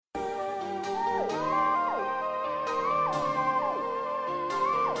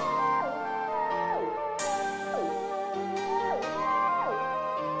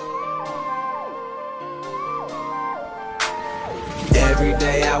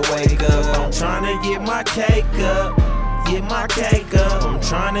wake up, I'm tryna get my cake up. Get my cake up, I'm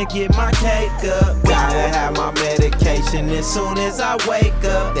tryna get my cake up. Gotta have my medication as soon as I wake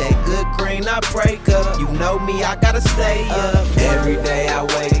up. That good green I break up, you know me, I gotta stay up. Every day I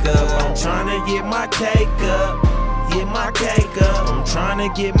wake up, I'm tryna get my cake up. Get my cake up, I'm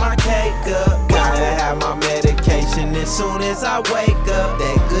tryna get my cake up. Gotta have my medication as soon as I wake up.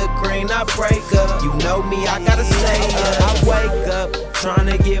 That good green I break up, you know me, I gotta stay up. I wake up,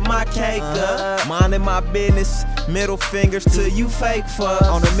 tryna get my cake up. Minding my business, middle fingers to you fake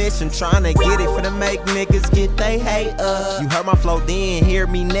fucks. On a mission, tryna get it for to make niggas get they hate up. You heard my flow then, hear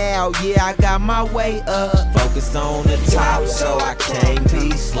me now, yeah, I got my way up. Focused on the top, so I can't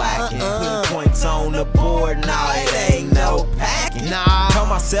be slacking. Put points on the board, nah, it ain't no packing. Nah, told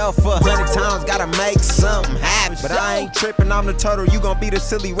myself 100 times, gotta make something happen. But I ain't tripping, I'm the turtle, you gon' be the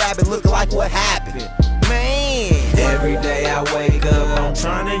silly rabbit. Look like what happened, man. Every day I wake up, I'm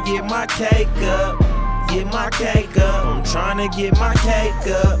tryna get my cake up. Get my cake up, I'm tryna get my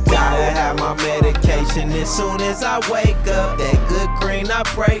cake up. Gotta have my medication as soon as I wake up. That good green I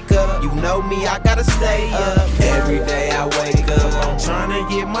break up, you know me, I gotta stay up. Every day I wake up, I'm tryna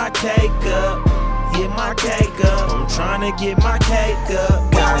get my cake up. Get my cake up, I'm tryna get my cake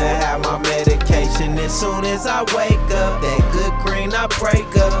up. Gotta have my medication as soon as I wake up. That good green I break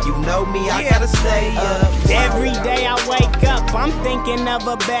up, you know me, I gotta stay up. Every day I wake up, I'm thinking of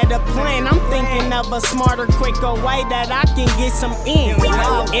a better plan. I'm thinking of a smarter, quicker way that I can get some in.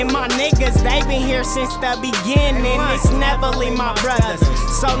 And my niggas, they been here since the beginning. It's never leave my brothers.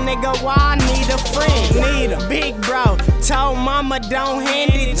 So nigga, why I need a friend? Need a big bro. Told mama don't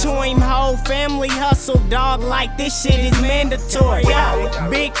hand it to him. Whole family hustle, dog, like this shit is mandatory.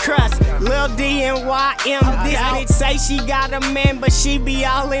 Big Crust, Lil D and YM. This bitch say she got a man, but she be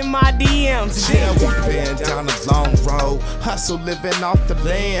all in my DMs. Yeah, we been down a long road, hustle living off the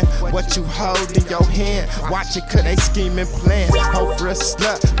land. What you hold in your hand, watch it 'cause they scheme and plan. Hope for a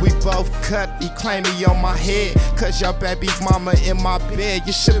slut, we both cut, he claim me on my head. 'Cause your baby mama in my bed,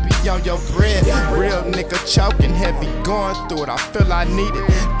 you should be on your bread. Real nigga choking heavy, going through it, I feel I need it.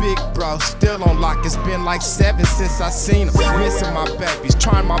 Big bro, still on lock, it's been like 7 since I seen him. Missing my babies,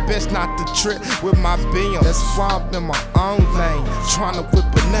 trying my best not to trip with my BM. That's why I'm in my own lane, trying to whip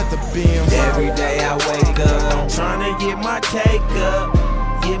another BM. Every day I wake up, I'm tryna get my cake up.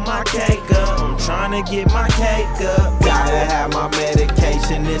 Get my cake up, I'm tryna get my cake up. Gotta have my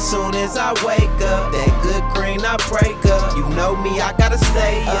medication as soon as I wake up. That good green I break up, you know me, I gotta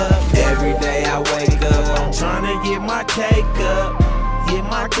stay up. Every day I wake up, I'm tryna get my cake up. Get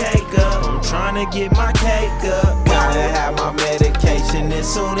my cake up, I'm tryna get my cake up. Gotta have my medication as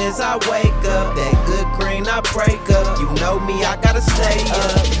soon as I wake up. That good green I break up, you know me, I gotta stay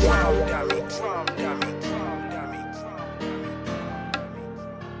up.